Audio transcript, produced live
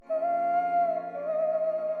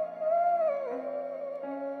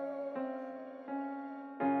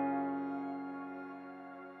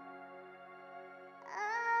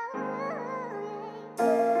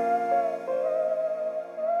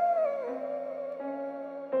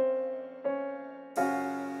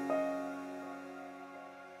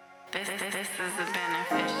is a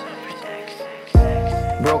beneficial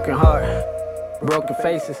protection. Broken heart, broken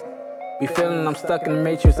faces. Be feeling I'm stuck in the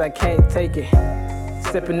matrix, I can't take it.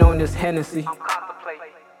 Sipping on this Hennessy,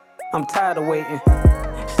 I'm tired of waiting.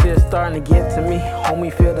 Still starting to get to me,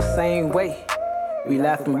 homie feel the same way. We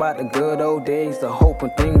laughing about the good old days, the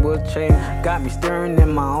hoping things will change. Got me steering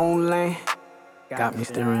in my own lane. Got me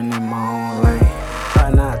steering in my own lane.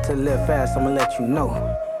 Try not to live fast, I'ma let you know.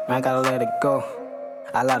 Man, I gotta let it go.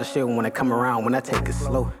 I lot of shit when I come around, when I take it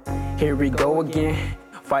slow. Here we go again,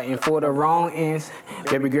 fighting for the wrong ends.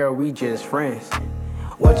 Baby girl, we just friends.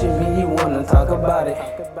 What you mean you wanna talk about it?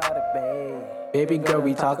 Baby girl,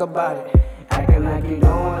 we talk about it. Acting like you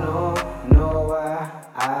don't know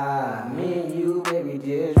why. Me and you, baby,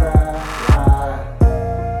 just ride.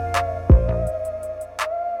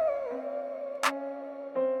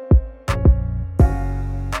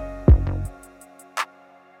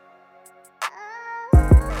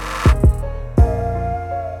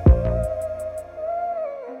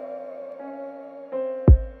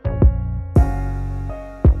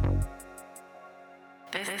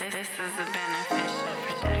 This is a beneficial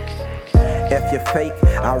protection. If you're fake,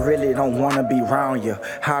 I really don't wanna be around you.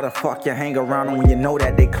 How the fuck you hang around them when you know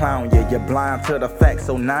that they clown you? You're blind to the facts,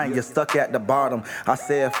 so now you're stuck at the bottom. I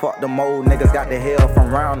said fuck them old niggas, got the hell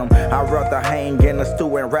from round them. I'd rather hang in the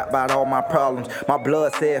stew and rap about all my problems. My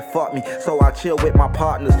blood said fuck me, so I chill with my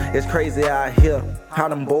partners. It's crazy out here, how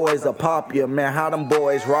them boys are popular, man, how them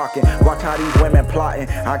boys rocking. Watch how these women plotting,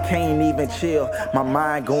 I can't even chill, my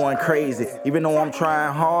mind going crazy. Even though I'm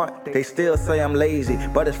trying hard, they still say I'm lazy.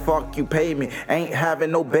 But it's fuck you pay me, ain't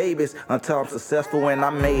having no babies until I'm successful and I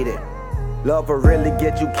made it. Love will really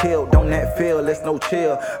get you killed, don't that feel, it's no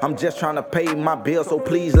chill. I'm just trying to pay my bills, so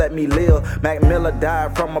please let me live. Mac Miller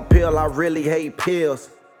died from a pill, I really hate pills.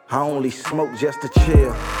 I only smoke just to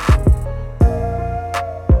chill.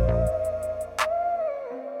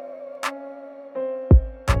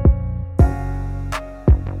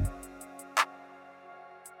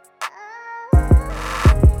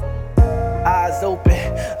 Eyes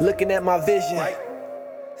open, looking at my vision.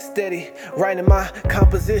 Steady, writing my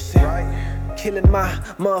composition. Killing my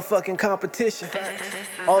motherfucking competition.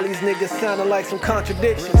 All these niggas sounding like some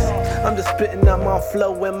contradictions. I'm just spitting out my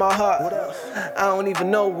flow and my heart. I don't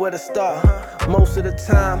even know where to start. Most of the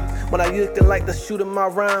time, when I looking like the shoot of my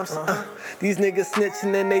rhymes, these niggas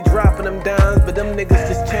snitching and they dropping them dimes, but them niggas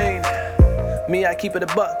just changed. Me, I keep it a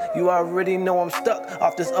buck. You already know I'm stuck.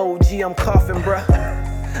 Off this OG, I'm coughing, bruh.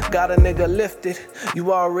 Got a nigga lifted.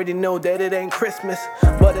 You already know that it ain't Christmas,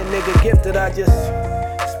 but a nigga gifted. I just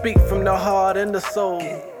speak from the heart and the soul.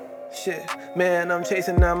 Shit, man, I'm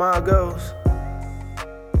chasing down my goals.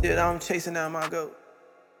 Shit, I'm chasing down my goals.